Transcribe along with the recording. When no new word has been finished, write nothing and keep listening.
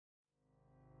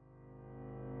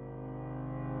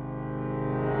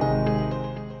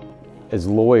As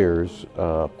lawyers,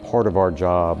 part of our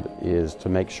job is to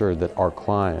make sure that our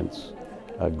clients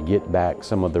get back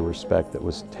some of the respect that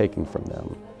was taken from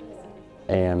them.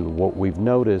 And what we've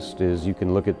noticed is you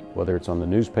can look at whether it's on the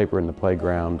newspaper, in the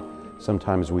playground,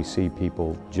 sometimes we see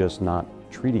people just not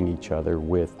treating each other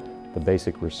with the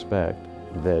basic respect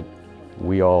that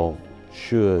we all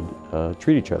should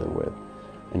treat each other with.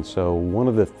 And so one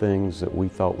of the things that we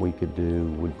thought we could do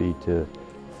would be to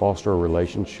foster a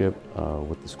relationship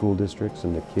with the school districts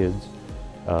and the kids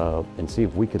and see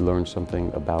if we could learn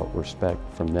something about respect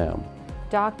from them.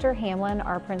 Dr. Hamlin,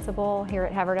 our principal here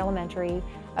at Havard Elementary,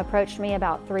 approached me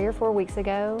about 3 or 4 weeks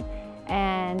ago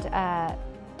and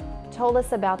told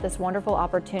us about this wonderful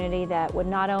opportunity that would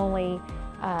not only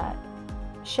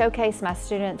showcase my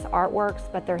students'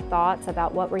 artworks, but their thoughts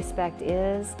about what respect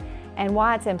is and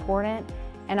why it's important.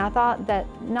 And I thought that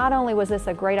not only was this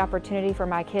a great opportunity for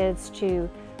my kids to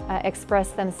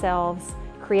express themselves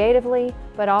creatively,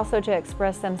 but also to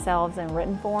express themselves in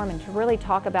written form and to really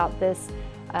talk about this,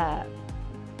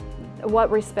 what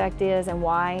respect is and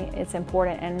why it's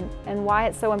important and why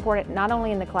it's so important not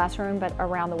only in the classroom but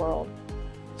around the world.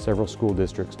 Several school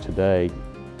districts today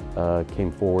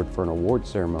came forward for an award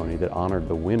ceremony that honored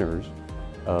the winners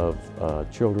of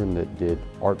children that did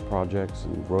art projects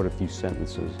and wrote a few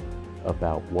sentences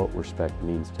about what respect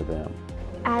means to them.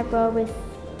 I wrote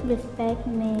respect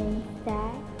means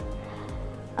that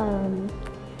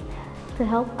to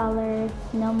help others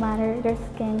no matter their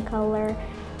skin color,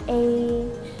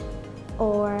 age,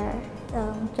 or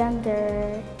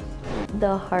gender.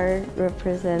 The heart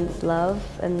represents love,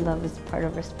 and love is part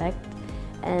of respect.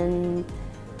 And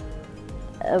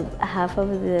half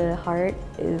of the heart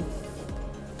is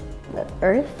the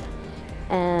earth,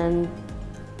 and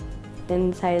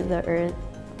inside the earth,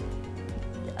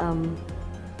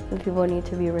 the people need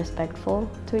to be respectful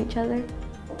to each other.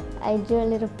 I drew a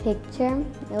little picture.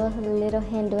 It was a little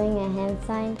hand doing a hand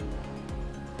sign.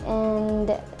 And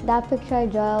that picture I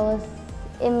draw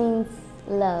it means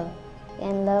love.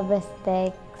 And love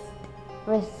respect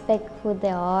who they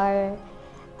are.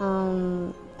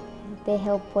 They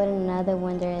help one another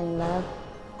when they're in love.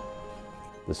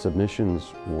 The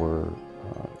submissions were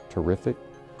terrific.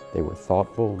 They were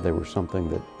thoughtful. They were something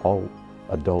that all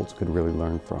adults could really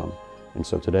learn from. And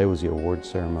so today was the award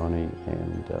ceremony,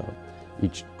 and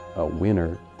each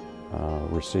winner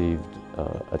received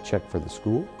a check for the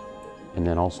school and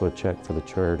then also a check for the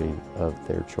charity of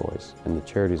their choice. And the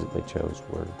charities that they chose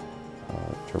were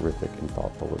terrific and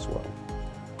thoughtful as well.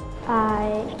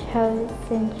 I chose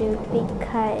St. Jude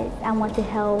because I want to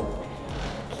help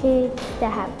kids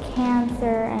that have cancer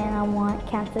and I want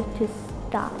cancer to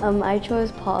stop. I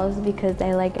chose Paul's because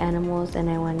I like animals and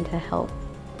I wanted to help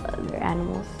other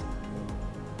animals.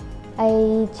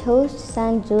 I chose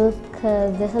St. Jude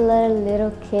because there's a lot of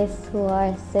little kids who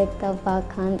are sick about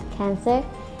cancer,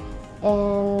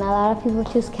 and a lot of people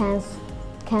choose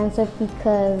cancer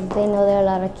because they know there are a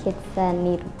lot of kids that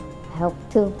need help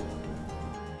too.